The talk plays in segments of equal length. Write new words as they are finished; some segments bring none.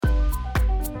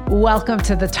Welcome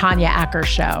to the Tanya Acker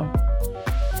Show.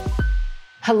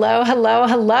 Hello, hello,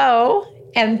 hello,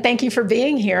 and thank you for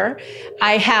being here.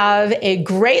 I have a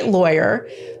great lawyer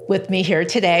with me here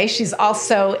today. She's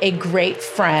also a great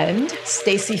friend,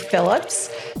 Stacy Phillips.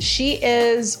 She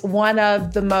is one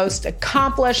of the most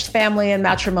accomplished family and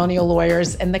matrimonial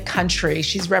lawyers in the country.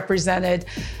 She's represented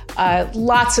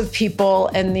lots of people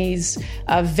in these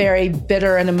very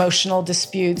bitter and emotional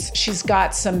disputes. She's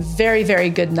got some very, very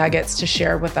good nuggets to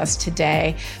share with us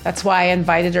today. That's why I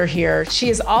invited her here. She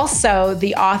is also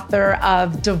the author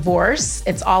of Divorce.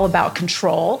 It's all about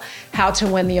control, how to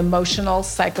win the emotional,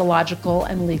 psychological,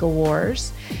 and legal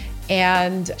wars.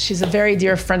 And she's a very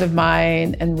dear friend of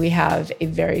mine, and we have a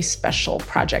very special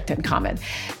project in common.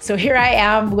 So here I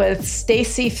am with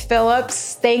Stacy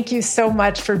Phillips. Thank you so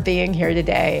much for being here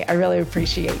today. I really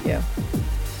appreciate you.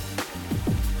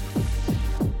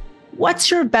 What's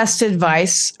your best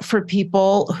advice for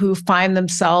people who find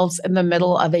themselves in the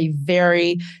middle of a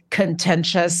very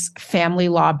contentious family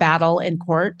law battle in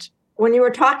court? When you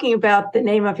were talking about the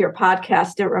name of your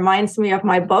podcast, it reminds me of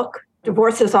my book.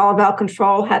 Divorce is all about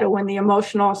control, how to win the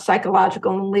emotional,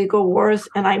 psychological, and legal wars.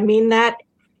 And I mean that.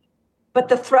 But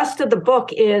the thrust of the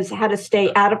book is how to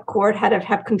stay out of court, how to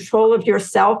have control of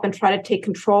yourself and try to take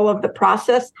control of the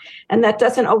process. And that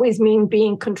doesn't always mean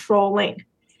being controlling.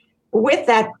 With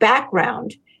that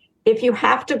background, if you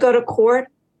have to go to court,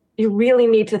 you really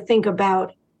need to think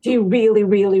about, do you really,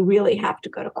 really, really have to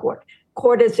go to court?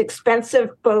 Court is expensive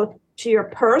both to your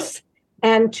purse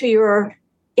and to your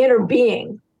inner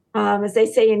being. As they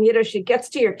say in Yiddish, it gets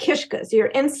to your kishkas, your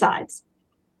insides.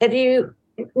 And you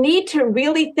need to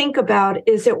really think about,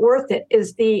 is it worth it?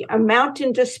 Is the amount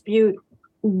in dispute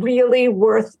really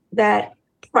worth that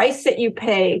price that you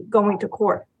pay going to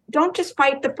court? Don't just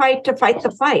fight the fight to fight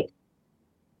the fight.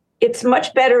 It's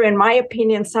much better, in my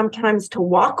opinion, sometimes to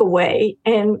walk away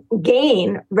and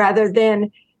gain rather than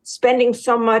spending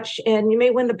so much, and you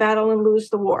may win the battle and lose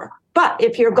the war. But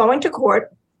if you're going to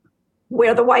court,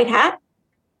 wear the white hat.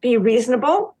 Be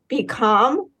reasonable, be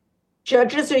calm.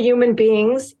 Judges are human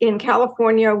beings. In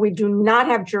California, we do not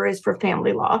have juries for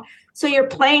family law. So you're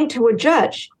playing to a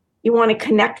judge. You want to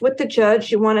connect with the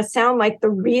judge. You want to sound like the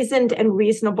reasoned and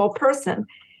reasonable person.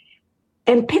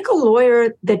 And pick a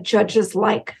lawyer that judges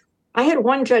like. I had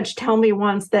one judge tell me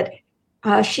once that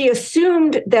she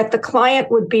assumed that the client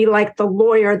would be like the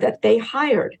lawyer that they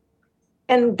hired.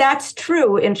 And that's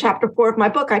true. In chapter 4 of my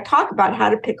book, I talk about how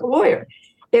to pick a lawyer.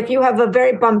 If you have a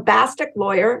very bombastic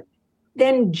lawyer,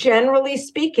 then generally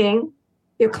speaking,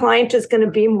 your client is going to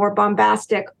be more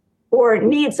bombastic or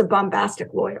needs a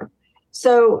bombastic lawyer.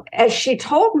 So as she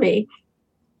told me,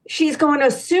 she's going to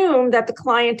assume that the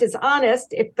client is honest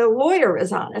if the lawyer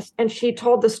is honest. And she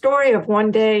told the story of one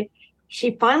day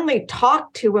she finally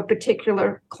talked to a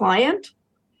particular client,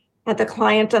 had the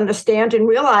client understand and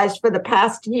realized for the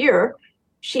past year,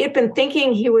 she had been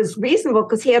thinking he was reasonable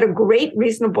because he had a great,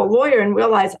 reasonable lawyer, and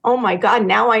realized, oh my God,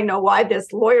 now I know why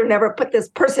this lawyer never put this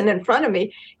person in front of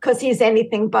me, because he's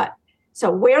anything but.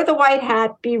 So wear the white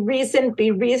hat, be reasoned,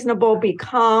 be reasonable, be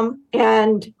calm,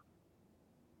 and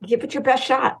give it your best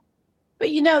shot. But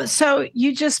so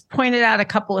you just pointed out a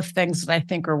couple of things that I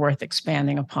think are worth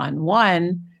expanding upon.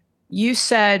 One, you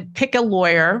said pick a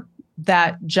lawyer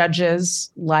that judges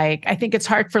like. I think it's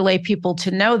hard for lay people to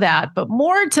know that, but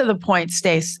more to the point,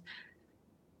 Stace,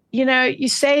 you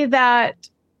say that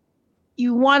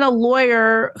you want a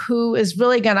lawyer who is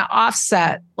really going to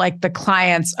offset like the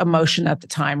client's emotion at the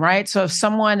time, right? So if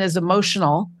someone is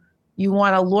emotional, you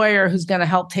want a lawyer who's going to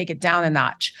help take it down a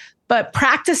notch. But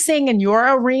practicing in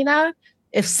your arena,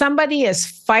 if somebody is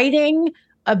fighting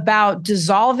about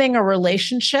dissolving a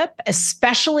relationship,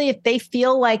 especially if they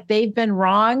feel like they've been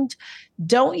wronged,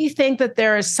 don't you think that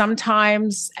there is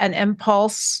sometimes an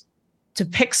impulse to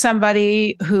pick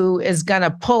somebody who is going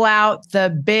to pull out the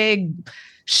big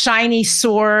shiny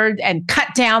sword and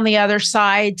cut down the other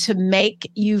side to make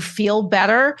you feel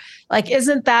better? Like,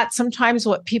 isn't that sometimes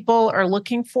what people are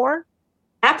looking for?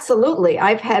 Absolutely.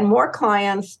 I've had more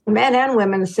clients, men and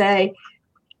women, say,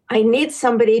 I need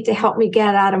somebody to help me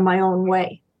get out of my own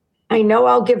way. I know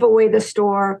I'll give away the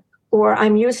store, or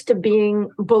I'm used to being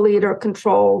bullied or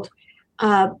controlled.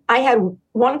 I had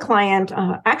one client,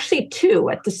 actually two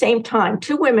at the same time,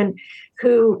 two women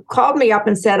who called me up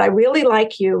and said, I really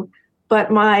like you,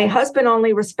 but my husband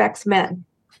only respects men,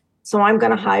 so I'm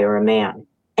going to hire a man.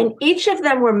 And each of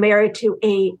them were married to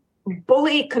a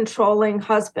bully, controlling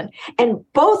husband. And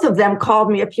both of them called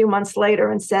me a few months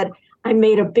later and said, I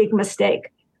made a big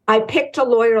mistake. I picked a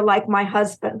lawyer like my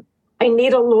husband. I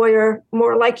need a lawyer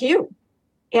more like you.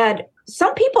 And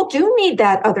some people do need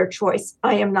that other choice.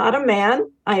 I am not a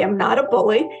man. I am not a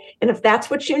bully. And if that's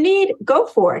what you need, go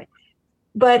for it.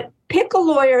 But pick a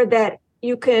lawyer that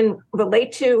you can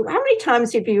relate to. How many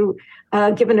times have you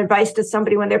given advice to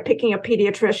somebody when they're picking a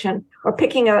pediatrician or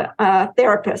picking a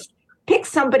therapist? Pick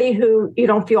somebody who you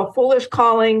don't feel foolish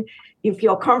calling, you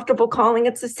feel comfortable calling.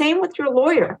 It's the same with your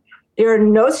lawyer. There are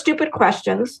no stupid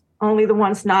questions, only the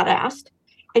ones not asked.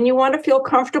 And you want to feel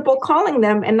comfortable calling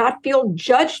them and not feel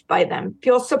judged by them,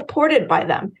 feel supported by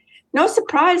them. No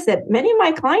surprise that many of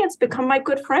my clients become my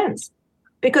good friends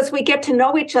because we get to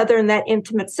know each other in that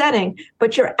intimate setting.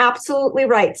 But you're absolutely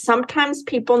right. Sometimes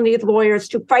people need lawyers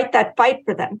to fight that fight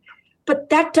for them. But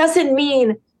that doesn't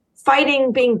mean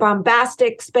fighting, being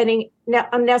bombastic, spending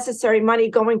unnecessary money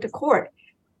going to court.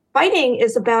 Fighting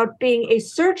is about being a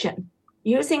surgeon,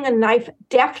 using a knife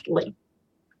deftly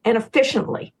and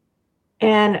efficiently.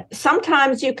 And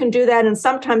sometimes you can do that, and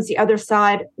sometimes the other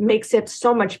side makes it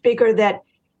so much bigger that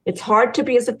it's hard to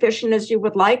be as efficient as you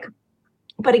would like.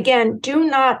 But again, do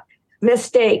not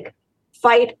mistake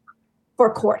fight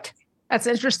for court. That's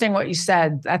interesting what you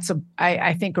said. That's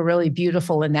I think a really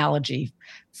beautiful analogy.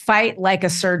 Fight like a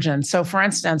surgeon. So for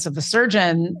instance, if a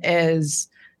surgeon is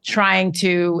trying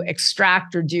to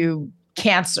extract or do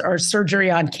cancer or surgery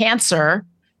on cancer,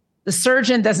 the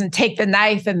surgeon doesn't take the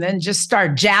knife and then just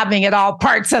start jabbing at all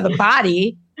parts of the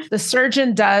body. The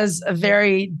surgeon does a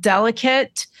very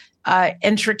delicate,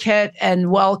 intricate,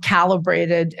 and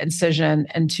well-calibrated incision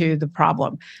into the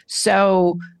problem.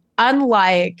 So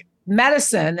unlike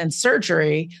medicine and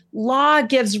surgery, law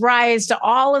gives rise to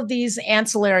all of these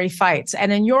ancillary fights.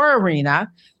 And in your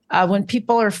arena, when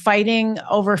people are fighting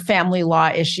over family law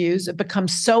issues, it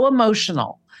becomes so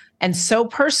emotional and so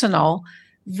personal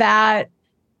that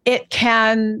it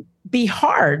can be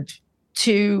hard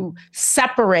to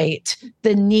separate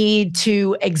the need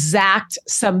to exact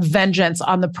some vengeance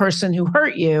on the person who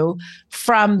hurt you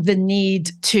from the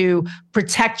need to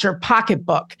protect your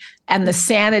pocketbook and the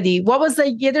sanity. What was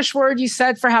the Yiddish word you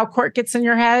said for how court gets in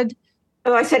your head?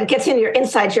 Oh, I said it gets in your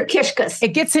insides, your kishkas.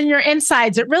 It gets in your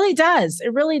insides. It really does.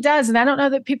 It really does. And I don't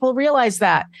know that people realize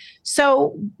that.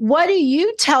 So what do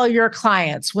you tell your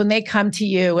clients when they come to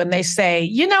you and they say,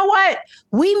 you know what,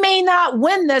 we may not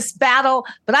win this battle,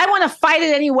 but I want to fight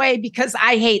it anyway because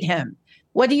I hate him?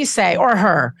 What do you say? Or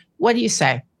her? What do you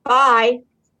say? Bye.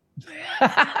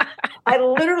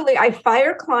 I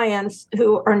fire clients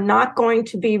who are not going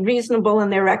to be reasonable in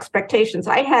their expectations.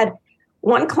 I had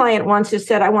one client once who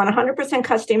said, I want 100%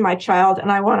 custody of my child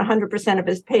and I want 100% of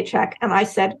his paycheck. And I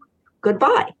said,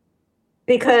 goodbye.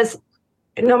 Because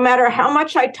no matter how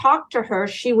much I talked to her,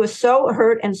 she was so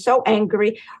hurt and so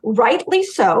angry, rightly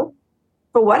so,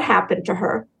 for what happened to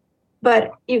her.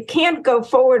 But you can't go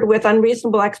forward with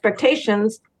unreasonable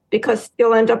expectations because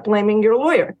you'll end up blaming your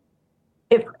lawyer.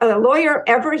 If a lawyer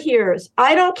ever hears,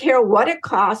 I don't care what it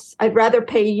costs, I'd rather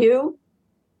pay you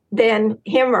than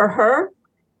him or her,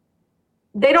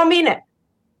 they don't mean it.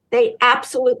 They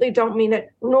absolutely don't mean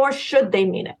it, nor should they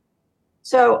mean it.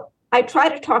 So I try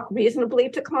to talk reasonably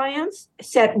to clients,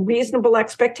 set reasonable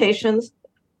expectations.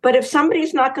 But if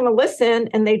somebody's not going to listen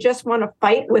and they just want to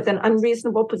fight with an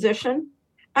unreasonable position,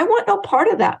 I want no part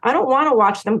of that. I don't want to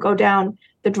watch them go down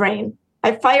the drain.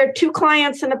 I fired 2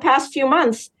 clients in the past few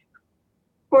months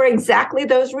for exactly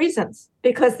those reasons,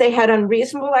 because they had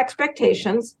unreasonable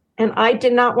expectations. And I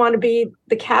did not want to be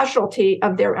the casualty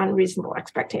of their unreasonable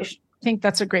expectation. I think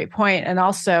that's a great point. And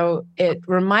also, it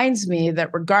reminds me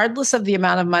that regardless of the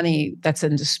amount of money that's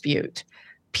in dispute,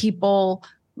 people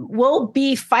will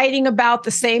be fighting about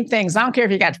the same things. I don't care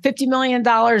if you got $50 million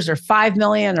or $5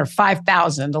 million or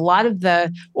 5,000,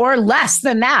 or less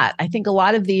than that. I think a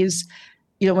lot of these,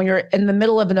 when you're in the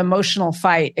middle of an emotional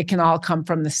fight, it can all come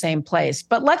from the same place.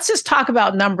 But let's just talk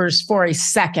about numbers for a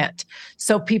second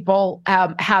so people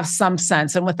have some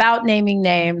sense. And without naming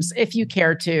names, if you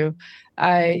care to,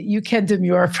 you can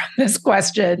demur from this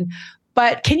question.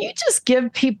 But can you just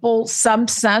give people some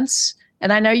sense?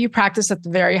 And I know you practice at the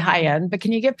very high end, but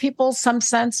can you give people some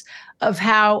sense of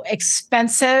how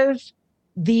expensive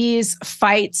these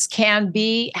fights can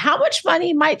be? How much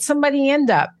money might somebody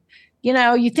end up?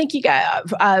 You think you got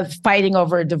fighting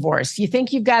over a divorce. You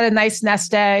think you've got a nice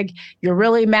nest egg. You're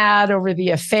really mad over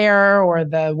the affair or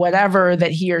the whatever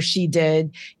that he or she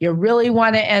did. You really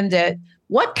want to end it.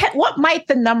 What might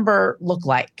the number look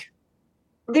like?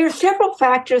 There are several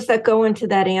factors that go into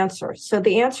that answer. So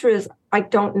the answer is, I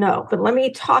don't know. But let me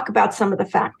talk about some of the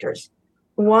factors.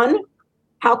 One,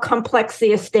 how complex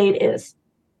the estate is.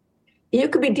 You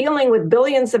could be dealing with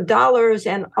billions of dollars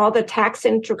and all the tax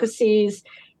intricacies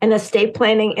and estate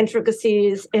planning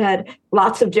intricacies and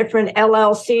lots of different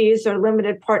LLCs or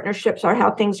limited partnerships are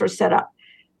how things are set up.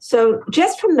 So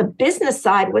just from the business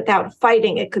side, without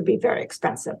fighting, it could be very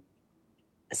expensive.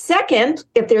 Second,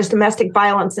 if there's domestic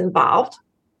violence involved,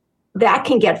 that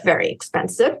can get very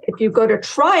expensive. If you go to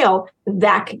trial,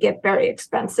 that could get very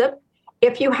expensive.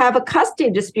 If you have a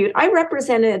custody dispute, I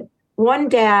represented one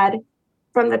dad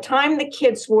from the time the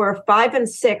kids were 5 and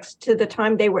 6 to the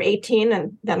time they were 18,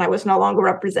 and then I was no longer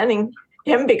representing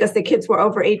him because the kids were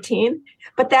over 18.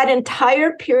 But that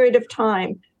entire period of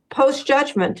time,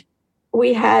 post-judgment,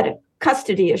 we had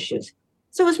custody issues.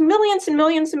 So it was millions and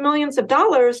millions and millions of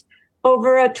dollars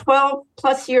over a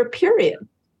 12-plus year period.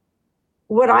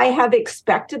 Would I have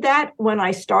expected that when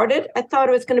I started? I thought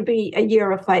it was going to be a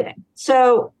year of fighting.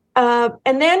 So,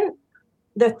 and then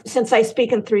since I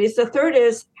speak in threes, the third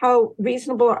is how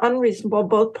reasonable or unreasonable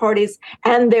both parties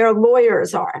and their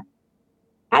lawyers are.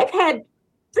 I've had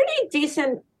pretty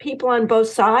decent people on both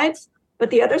sides,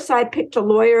 but the other side picked a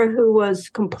lawyer who was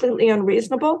completely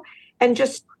unreasonable and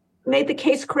just made the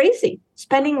case crazy,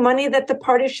 spending money that the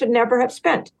parties should never have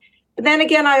spent. But then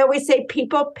again, I always say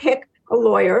people pick a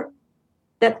lawyer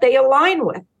that they align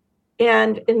with.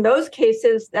 And in those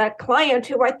cases, that client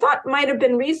who I thought might have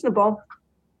been reasonable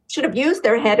should have used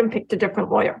their head and picked a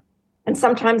different lawyer. And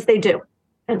sometimes they do,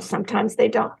 and sometimes they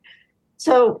don't.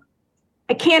 So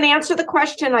I can't answer the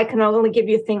question. I can only give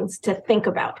you things to think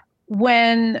about.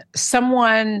 When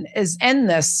someone is in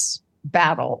this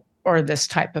battle or this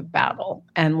type of battle,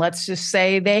 and let's just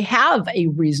say they have a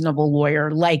reasonable lawyer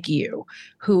like you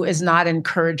who is not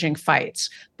encouraging fights,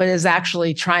 but is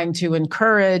actually trying to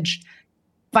encourage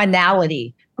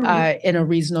finality in a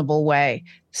reasonable way.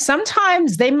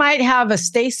 Sometimes they might have a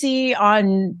Stacy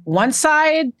on one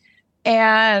side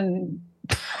and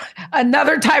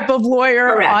another type of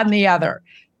lawyer Correct. on the other.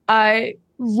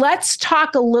 Let's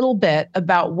talk a little bit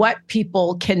about what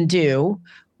people can do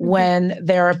when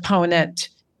their opponent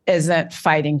isn't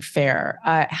fighting fair.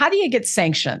 How do you get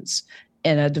sanctions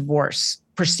in a divorce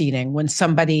proceeding when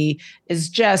somebody is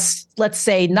just, let's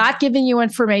say, not giving you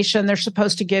information they're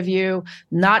supposed to give you,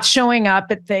 not showing up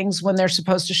at things when they're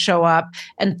supposed to show up,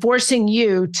 and forcing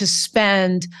you to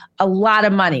spend a lot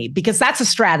of money? Because that's a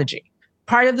strategy.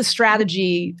 Part of the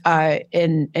strategy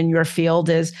in your field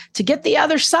is to get the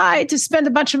other side to spend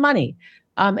a bunch of money.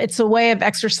 It's a way of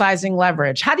exercising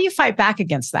leverage. How do you fight back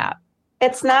against that?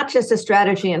 It's not just a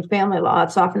strategy in family law.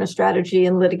 It's often a strategy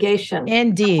in litigation.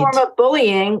 Indeed. A form of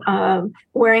bullying,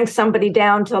 wearing somebody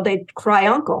down till they cry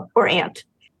uncle or aunt.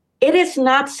 It is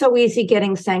not so easy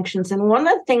getting sanctions. And one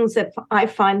of the things that I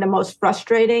find the most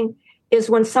frustrating is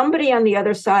when somebody on the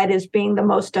other side is being the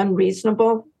most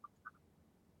unreasonable.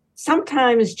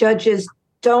 Sometimes judges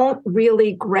don't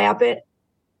really grab it.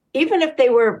 Even if they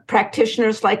were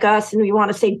practitioners like us and we want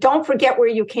to say, don't forget where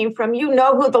you came from, you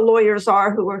know who the lawyers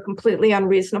are who are completely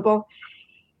unreasonable.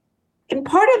 And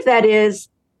part of that is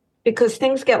because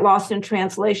things get lost in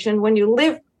translation. When you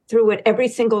live through it every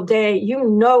single day, you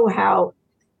know how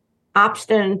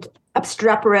obstinate,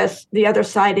 obstreperous the other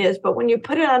side is. But when you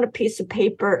put it on a piece of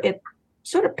paper, it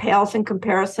sort of pales in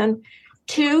comparison.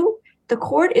 Two, the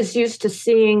court is used to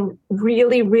seeing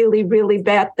really, really, really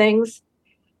bad things.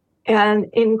 And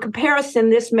in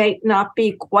comparison, this may not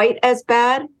be quite as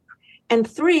bad. And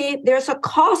three, there's a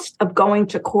cost of going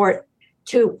to court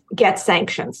to get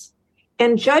sanctions.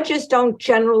 And judges don't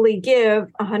generally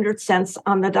give 100 cents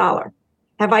on the dollar.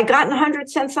 Have I gotten 100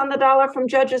 cents on the dollar from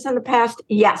judges in the past?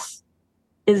 Yes.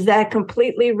 Is that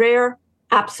completely rare?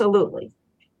 Absolutely.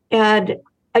 And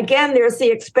again, there's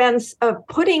the expense of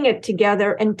putting it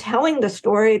together and telling the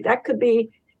story. That could be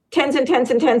tens and tens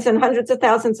and tens and hundreds of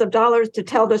thousands of dollars to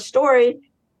tell the story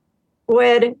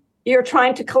when you're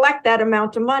trying to collect that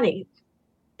amount of money.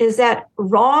 Is that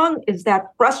wrong? Is that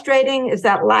frustrating? Is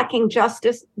that lacking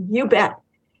justice? You bet.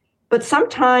 But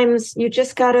sometimes you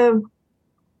just got to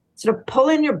sort of pull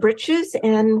in your britches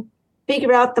and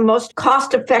figure out the most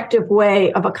cost-effective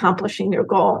way of accomplishing your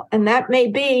goal. And that may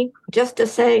be just to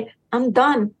say, I'm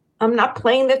done. I'm not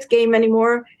playing this game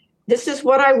anymore. This is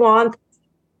what I want.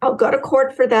 I'll go to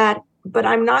court for that, but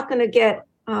I'm not going to get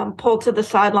pulled to the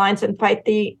sidelines and fight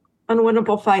the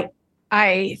unwinnable fight.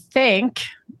 I think,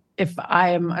 if I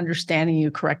am understanding you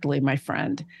correctly, my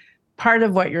friend, part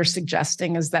of what you're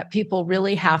suggesting is that people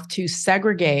really have to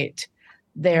segregate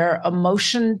their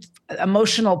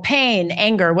emotional pain,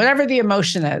 anger, whatever the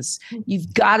emotion is.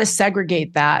 You've got to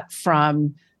segregate that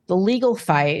from the legal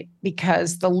fight,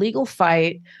 because the legal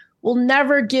fight will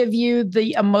never give you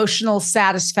the emotional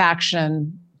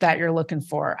satisfaction that you're looking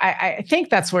for. I think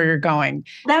that's where you're going.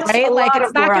 That's right? a Like lot it's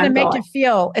of not where going to I'm make going. you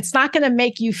feel, it's not going to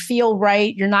make you feel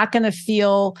right. You're not going to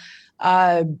feel,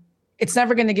 it's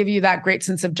never going to give you that great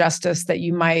sense of justice that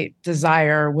you might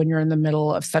desire when you're in the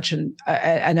middle of such an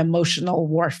emotional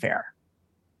warfare.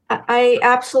 I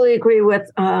absolutely agree with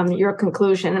your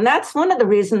conclusion. And that's one of the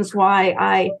reasons why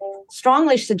I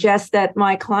strongly suggest that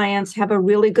my clients have a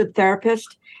really good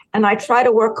therapist. And I try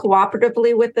to work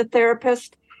cooperatively with the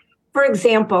therapist. For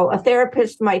example, a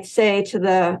therapist might say to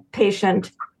the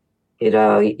patient,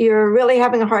 you're really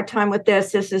having a hard time with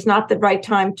this. This is not the right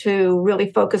time to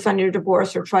really focus on your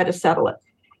divorce or try to settle it.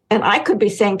 And I could be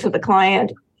saying to the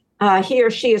client, he or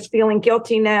she is feeling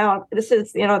guilty now. This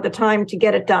is, the time to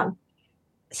get it done.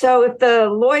 So if the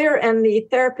lawyer and the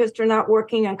therapist are not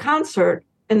working in concert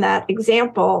in that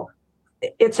example,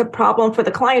 it's a problem for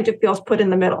the client who feels put in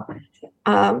the middle.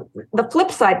 The flip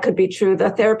side could be true. The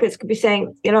therapist could be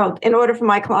saying, in order for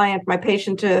my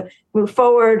patient to move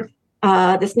forward,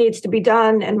 this needs to be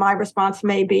done. And my response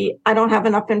may be, I don't have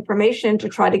enough information to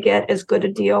try to get as good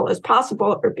a deal as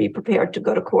possible or be prepared to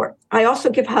go to court. I also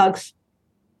give hugs.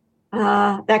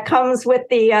 That comes with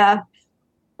the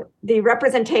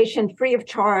representation free of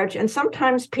charge. And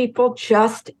sometimes people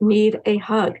just need a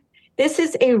hug. This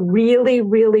is a really,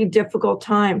 really difficult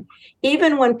time.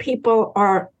 Even when people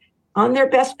are on their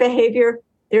best behavior,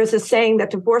 there's a saying that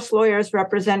divorce lawyers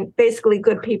represent basically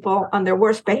good people on their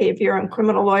worst behavior, and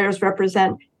criminal lawyers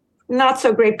represent not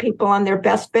so great people on their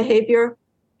best behavior.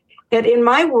 That in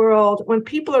my world, when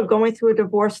people are going through a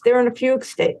divorce, they're in a fugue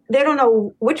state. They don't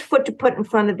know which foot to put in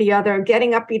front of the other.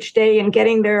 Getting up each day and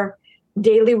getting their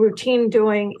daily routine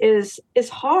doing is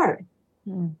hard.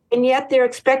 And yet they're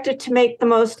expected to make the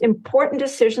most important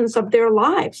decisions of their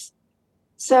lives.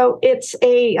 So it's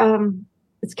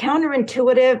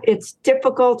counterintuitive. It's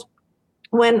difficult.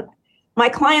 When my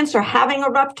clients are having a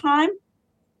rough time,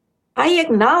 I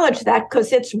acknowledge that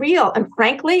because it's real. And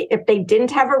frankly, if they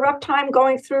didn't have a rough time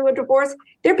going through a divorce,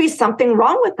 there'd be something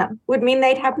wrong with them. It would mean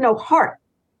they'd have no heart.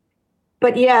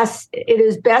 But yes, it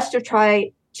is best to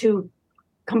try to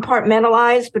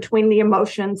compartmentalize between the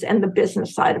emotions and the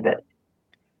business side of it.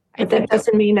 But that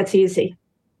doesn't mean it's easy.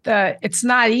 It's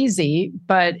not easy,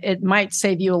 but it might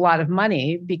save you a lot of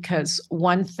money, because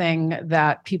one thing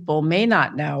that people may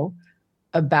not know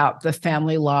about the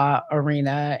family law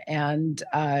arena, and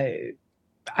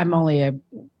I'm only a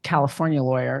California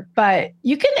lawyer, but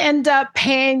you can end up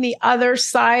paying the other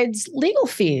side's legal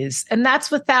fees. And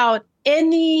that's without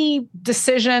any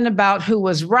decision about who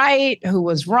was right, who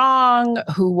was wrong,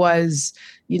 who was,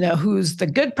 who's the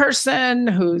good person,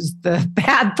 who's the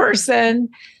bad person.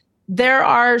 There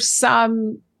are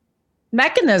some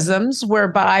mechanisms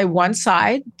whereby one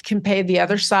side can pay the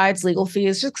other side's legal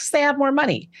fees just because they have more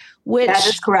money, which that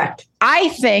is correct. I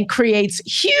think creates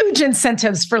huge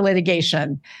incentives for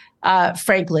litigation.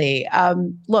 Frankly,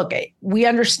 look, we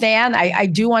understand. I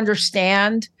do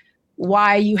understand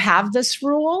why you have this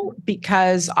rule,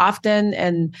 because often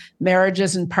in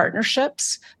marriages and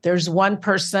partnerships, there's one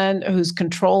person who's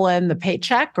controlling the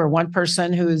paycheck, or one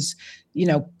person who's,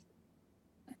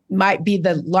 might be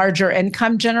the larger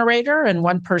income generator, and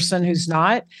one person who's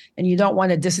not. And you don't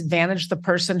want to disadvantage the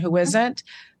person who isn't.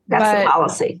 That's the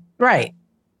policy. Right.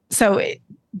 So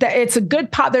it's a good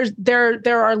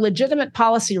there are legitimate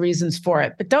policy reasons for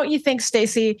it. But don't you think,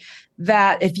 Stacey,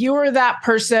 that if you were that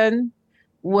person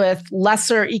with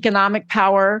lesser economic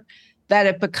power, that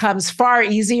it becomes far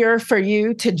easier for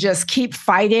you to just keep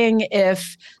fighting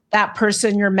if that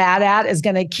person you're mad at is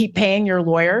going to keep paying your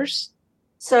lawyers?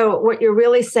 So what you're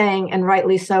really saying, and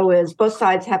rightly so, is both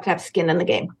sides have to have skin in the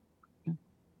game.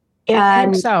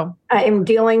 And so I am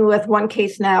dealing with one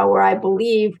case now where I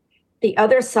believe the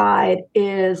other side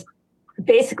is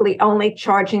basically only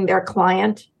charging their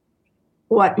client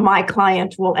what my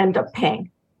client will end up paying,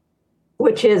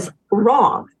 which is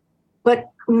wrong. But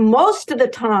most of the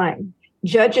time,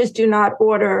 judges do not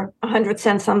order 100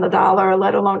 cents on the dollar,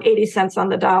 let alone 80 cents on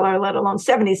the dollar, let alone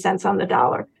 70 cents on the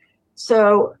dollar.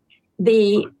 So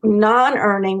the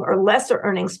non-earning or lesser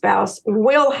earning spouse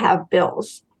will have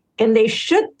bills, and they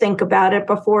should think about it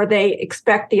before they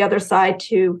expect the other side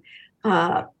to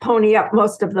pony up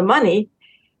most of the money.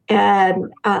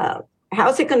 And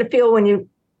how's it going to feel when you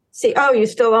see, oh, you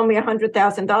still owe me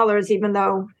 $100,000, even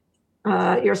though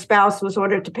your spouse was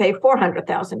ordered to pay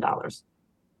 $400,000,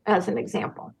 as an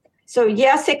example. So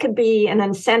yes, it could be an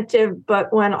incentive,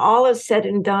 but when all is said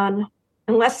and done,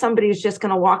 unless somebody is just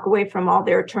going to walk away from all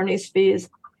their attorney's fees,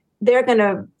 they're going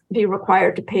to be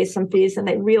required to pay some fees, and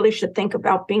they really should think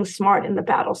about being smart in the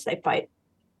battles they fight,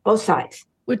 both sides.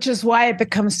 Which is why it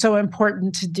becomes so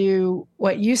important to do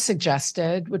what you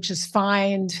suggested, which is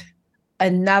find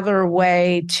another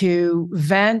way to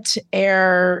vent,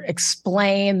 air,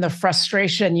 explain the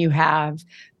frustration you have.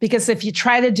 Because if you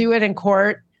try to do it in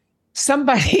court,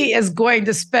 somebody is going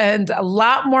to spend a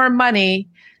lot more money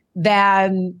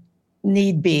than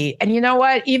need be. And you know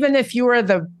what? Even if you were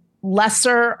the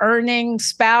lesser earning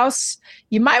spouse,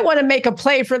 you might want to make a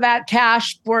play for that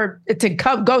cash for it to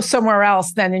go somewhere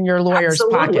else than in your lawyer's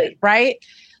pocket, right?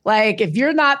 Like if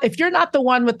you're not the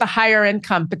one with the higher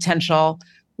income potential,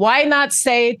 why not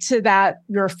say to that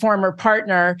your former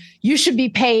partner, you should be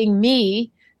paying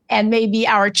me and maybe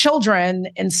our children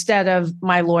instead of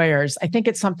my lawyers? I think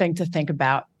it's something to think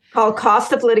about. Called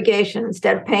cost of litigation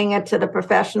instead of paying it to the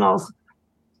professionals.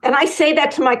 And I say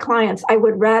that to my clients. I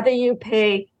would rather you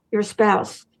pay your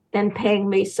spouse than paying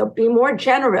me. So be more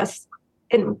generous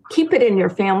and keep it in your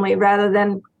family rather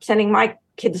than sending my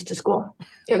kids to school.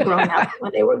 They're grown up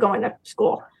when they were going to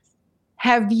school.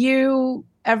 Have you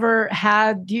ever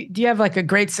had, do you have like a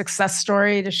great success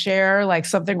story to share? Like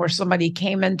something where somebody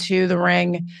came into the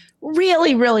ring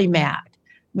really, really mad? I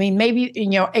mean, maybe,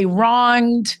 a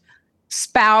wronged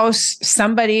spouse,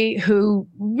 somebody who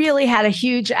really had a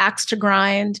huge axe to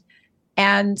grind,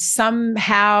 and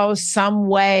somehow, some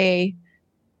way,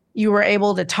 you were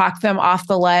able to talk them off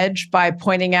the ledge by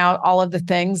pointing out all of the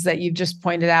things that you've just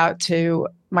pointed out to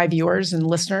my viewers and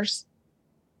listeners?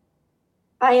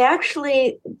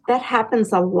 That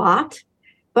happens a lot.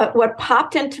 But what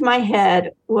popped into my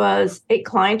head was a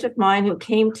client of mine who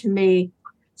came to me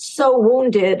so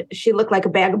wounded, she looked like a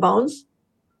bag of bones.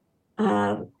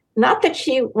 Not that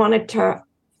she wanted to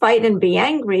fight and be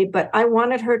angry, but I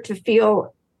wanted her to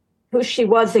feel who she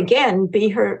was again, be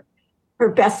her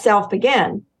best self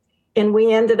again. And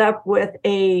we ended up with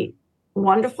a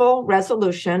wonderful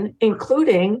resolution,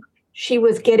 including she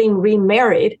was getting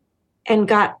remarried and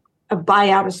got a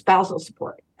buyout of spousal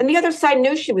support. And the other side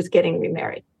knew she was getting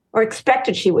remarried or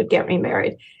expected she would get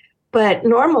remarried. But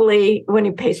normally when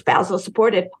you pay spousal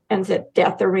support, it ends at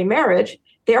death or remarriage.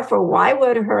 Therefore, why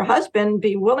would her husband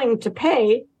be willing to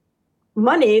pay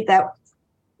money that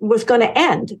was going to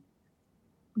end?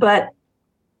 But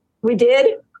we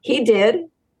did, he did.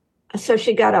 So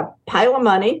she got a pile of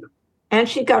money and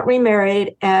she got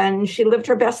remarried and she lived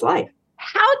her best life.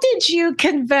 How did you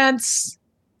convince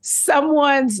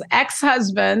someone's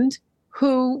ex-husband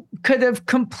who could have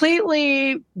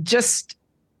completely just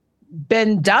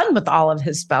been done with all of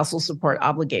his spousal support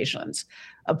obligations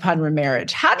upon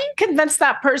remarriage? How do you convince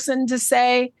that person to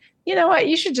say, you know what,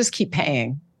 you should just keep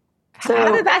paying? So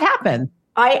how did that happen?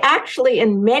 I actually,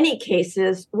 in many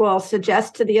cases, will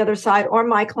suggest to the other side or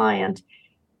my client,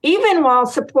 even while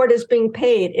support is being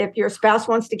paid, if your spouse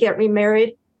wants to get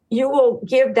remarried, you will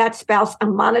give that spouse a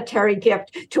monetary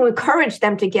gift to encourage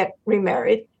them to get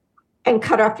remarried and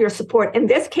cut off your support. In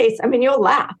this case, I mean, you'll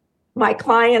laugh. My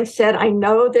client said, I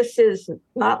know this is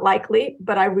not likely,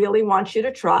 but I really want you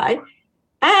to try.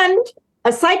 And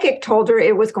a psychic told her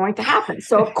it was going to happen.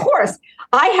 So, of course,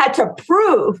 I had to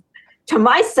prove to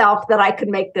myself that I could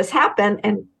make this happen.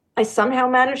 And I somehow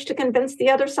managed to convince the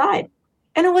other side.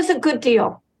 And it was a good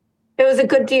deal. It was a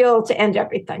good deal to end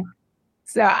everything.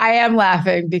 So I am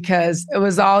laughing because it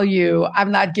was all you.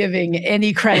 I'm not giving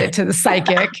any credit to the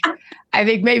psychic. I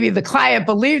think maybe the client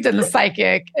believed in the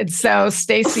psychic. And so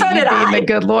Stacey, you being the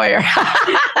good lawyer,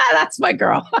 that's my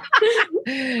girl.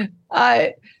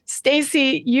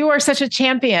 Stacey, you are such a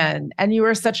champion and you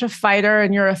are such a fighter,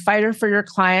 and you're a fighter for your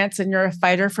clients and you're a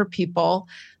fighter for people.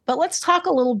 But let's talk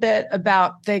a little bit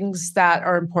about things that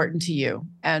are important to you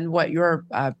and what your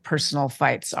personal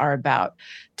fights are about.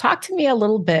 Talk to me a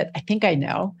little bit. I think I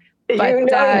know. But, you know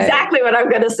exactly what I'm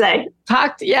going to say.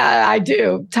 Yeah, I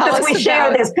do. Tell us. We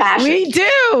share this passion.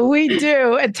 We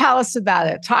do. And tell us about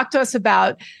it. Talk to us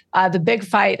about the big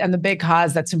fight and the big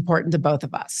cause that's important to both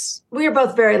of us. We are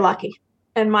both very lucky.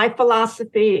 And my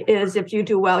philosophy is if you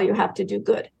do well, you have to do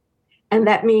good. And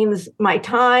that means my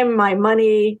time, my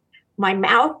money, my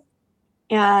mouth.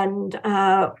 And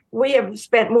we have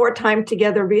spent more time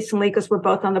together recently because we're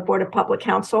both on the board of public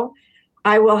counsel.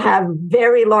 I will have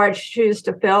very large shoes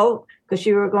to fill because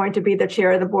you are going to be the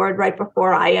chair of the board right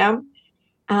before I am.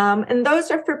 And those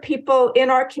are for people in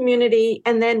our community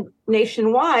and then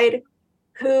nationwide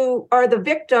who are the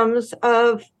victims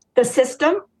of the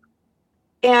system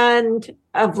and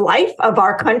of life of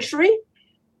our country.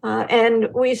 And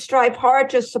we strive hard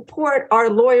to support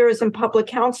our lawyers and public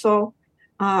counsel,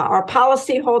 our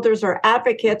policyholders, our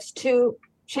advocates to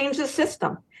change the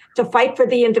system, to fight for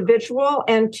the individual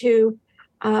and to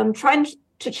try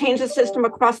to change the system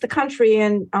across the country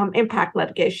and impact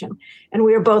litigation. And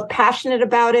we are both passionate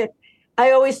about it.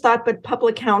 I always thought that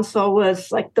public counsel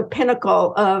was like the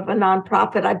pinnacle of a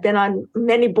nonprofit. I've been on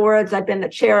many boards. I've been the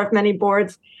chair of many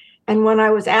boards. And when I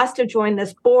was asked to join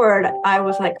this board, I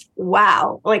was like,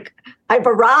 wow, like I've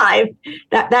arrived.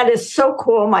 That is so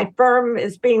cool. My firm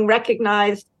is being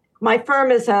recognized. My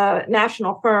firm is a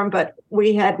national firm, but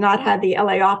we had not had the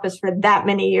LA office for that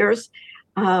many years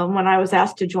when I was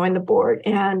asked to join the board.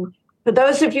 And for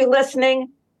those of you listening,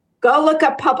 go look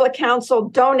up public counsel,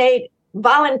 donate,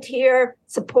 volunteer,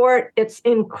 support. It's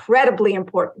incredibly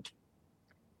important.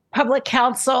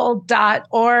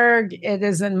 Publiccounsel.org. It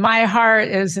is in my heart.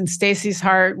 It is in Stacy's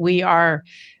heart. We are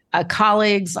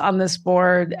colleagues on this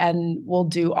board, and we'll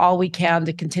do all we can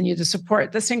to continue to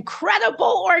support this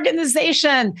incredible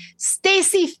organization.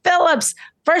 Stacy Phillips.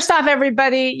 First off,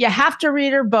 everybody, you have to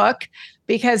read her book,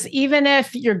 because even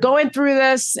if you're going through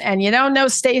this and you don't know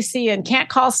Stacy and can't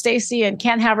call Stacy and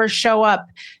can't have her show up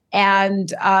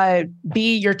and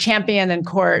be your champion in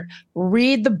court,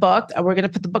 read the book. We're going to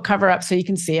put the book cover up so you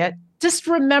can see it. Just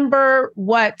remember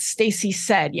what Stacy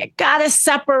said. You got to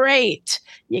separate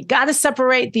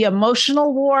the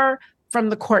emotional war from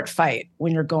the court fight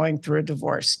when you're going through a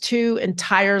divorce. Two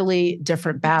entirely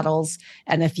different battles.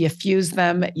 And if you fuse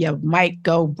them, you might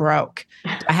go broke.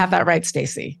 Do I have that right,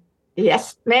 Stacy?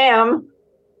 Yes, ma'am.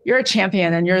 You're a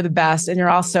champion and you're the best. And you're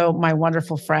also my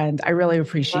wonderful friend. I really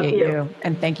appreciate you.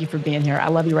 And thank you for being here. I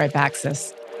love you right back,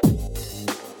 sis.